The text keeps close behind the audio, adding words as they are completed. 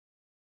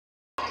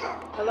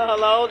Hello,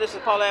 hello. This is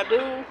Paula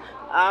Abdul.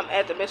 I'm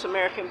at the Miss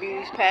American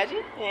Beauties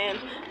pageant, and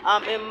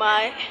I'm in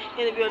my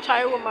interview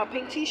attire with my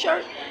pink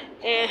T-shirt,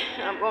 and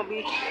I'm gonna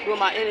be doing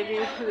my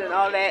interviews and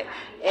all that,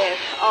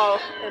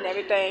 and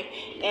everything.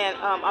 And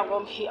I'm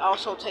gonna be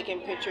also taking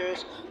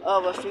pictures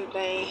of a few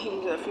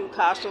things, a few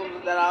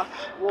costumes that I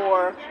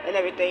wore and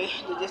everything.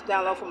 To just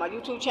download from my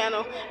YouTube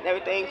channel and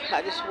everything.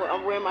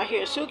 I'm wearing my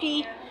hair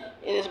Suki,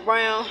 and it's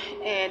brown,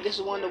 and this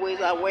is one of the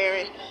ways I wear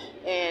it.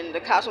 And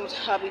the costumes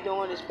I'll be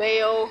doing is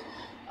Belle,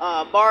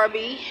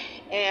 Barbie,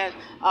 and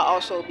I'll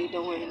also be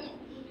doing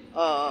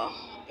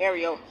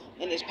Ariel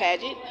in this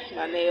pageant.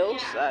 My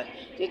nails, I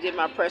just did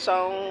my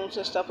press-ons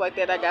and stuff like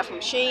that I got from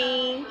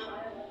Sheen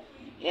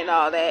and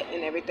all that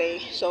and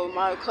everything. So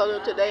my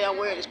color today I'm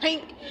wearing is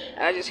pink,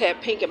 and I just had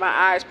pink in my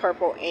eyes,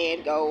 purple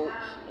and gold,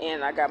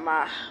 and I got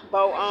my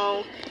bow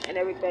on and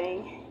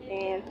everything,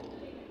 and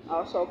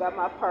also got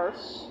my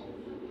purse,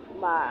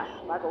 my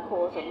Michael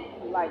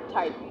Kors light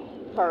type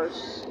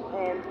purse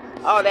and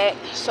all that.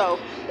 So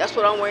that's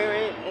what I'm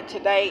wearing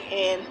today,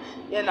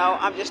 and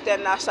I'm just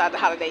standing outside the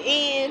Holiday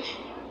Inn.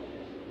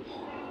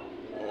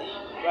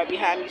 Right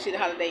behind me you see the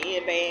Holiday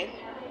Inn band,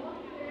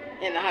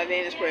 and the Holiday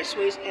Inn Express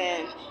Suites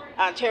in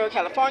Ontario,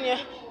 California.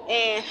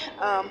 And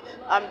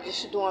I'm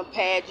just doing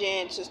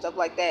pageants and stuff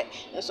like that,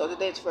 and so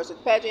today's the first of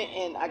the pageant,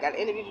 and I got an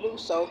interview to do.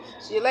 So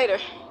see you later.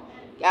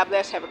 God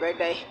bless. Have a great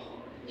day.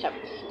 Have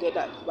a good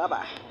night. Bye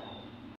bye.